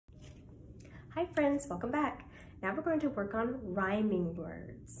Hi friends, welcome back. Now we're going to work on rhyming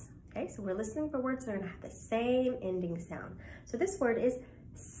words. Okay, so we're listening for words that are gonna have the same ending sound. So this word is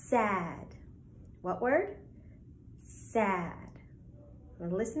sad. What word? Sad. We're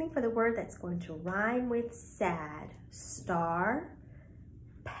listening for the word that's going to rhyme with sad. Star,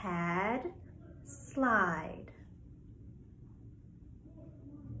 pad, slide.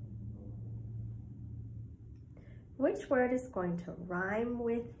 Which word is going to rhyme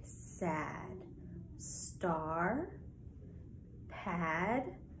with sad? Star, pad,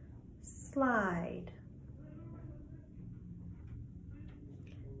 slide.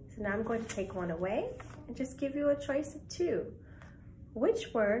 So now I'm going to take one away and just give you a choice of two.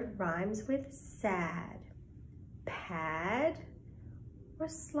 Which word rhymes with sad? Pad or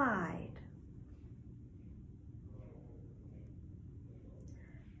slide?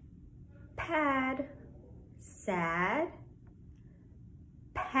 Pad, sad,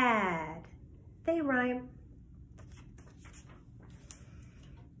 pad. They rhyme.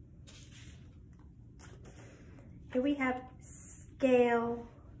 Here we have scale,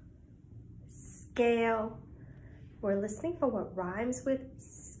 scale. We're listening for what rhymes with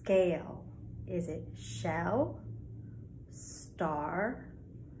scale. Is it shell, star,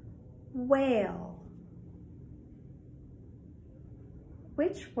 whale?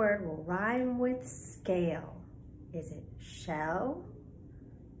 Which word will rhyme with scale? Is it shell,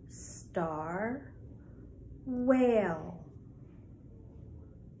 star, whale?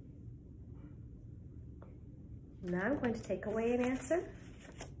 Now I'm going to take away an answer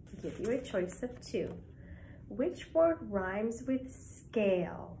and give you a choice of two. Which word rhymes with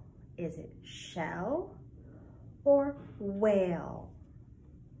scale? Is it shell or whale?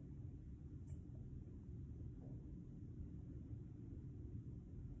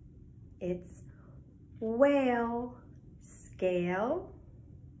 It's whale, scale,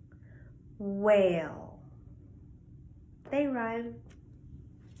 whale. They rhyme.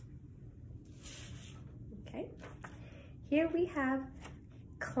 Okay. Here we have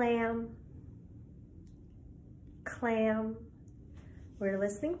clam, clam. We're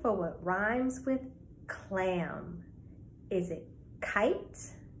listening for what rhymes with clam. Is it kite,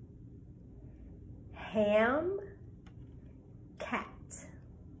 ham, cat?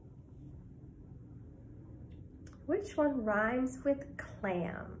 Which one rhymes with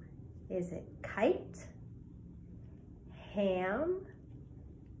clam? Is it kite, ham,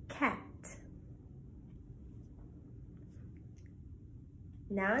 cat?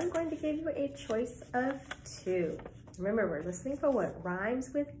 Now I'm going to give you a choice of two. Remember, we're listening for what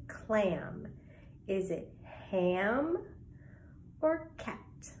rhymes with clam. Is it ham or cat?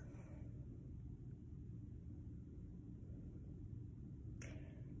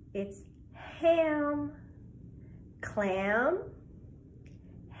 It's ham. Clam,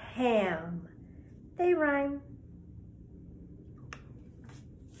 ham. They rhyme.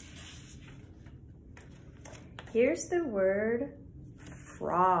 Here's the word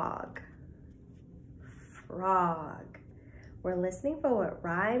frog. Frog. We're listening for what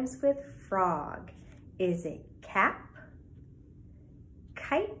rhymes with frog. Is it cap,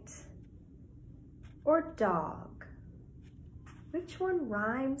 kite, or dog? Which one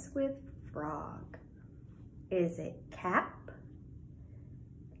rhymes with frog? Is it cap,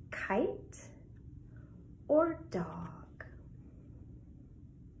 kite, or dog?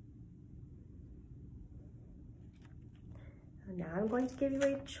 Now I'm going to give you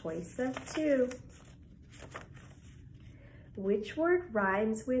a choice of two. Which word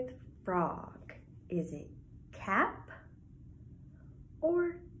rhymes with frog? Is it cap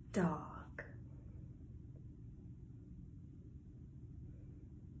or dog?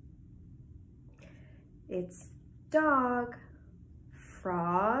 It's dog,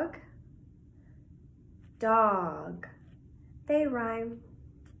 frog, dog. They rhyme.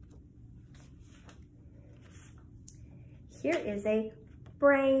 Here is a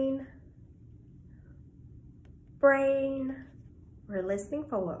brain, brain. We're listening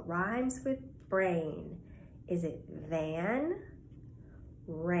for what rhymes with brain. Is it van,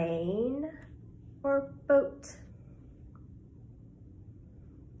 rain, or boat?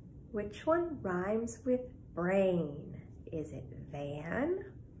 Which one rhymes with brain? Is it van,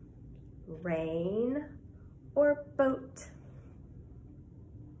 rain, or boat?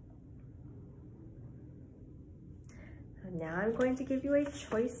 Now I'm going to give you a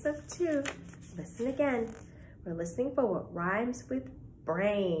choice of two. Listen again. We're listening for what rhymes with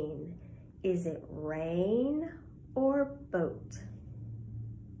brain. Is it rain or boat?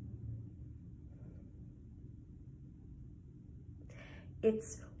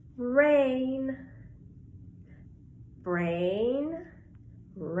 It's rain. Brain,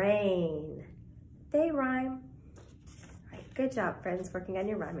 rain. they rhyme. All right, good job, friends, working on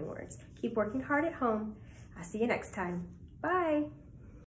your rhyming words. Keep working hard at home. I'll see you next time. Bye.